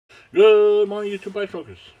Good morning, YouTube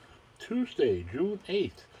Bifocus. Tuesday, June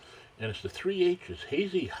 8th, and it's the 3H's,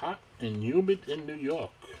 hazy, hot, and humid in New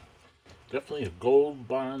York. Definitely a gold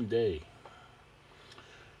bond day.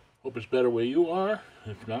 Hope it's better where you are.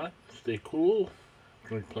 If not, stay cool,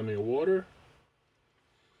 drink plenty of water,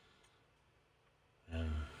 and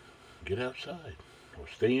get outside, or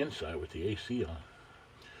stay inside with the AC on.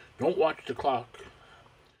 Don't watch the clock.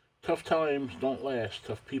 Tough times don't last,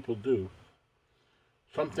 tough people do.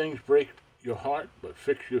 Some things break your heart, but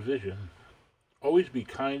fix your vision. Always be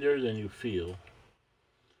kinder than you feel.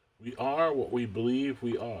 We are what we believe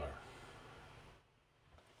we are.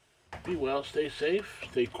 Be well, stay safe,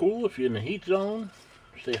 stay cool if you're in the heat zone,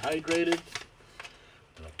 stay hydrated,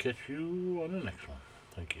 and I'll catch you on the next one.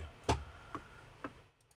 Thank you.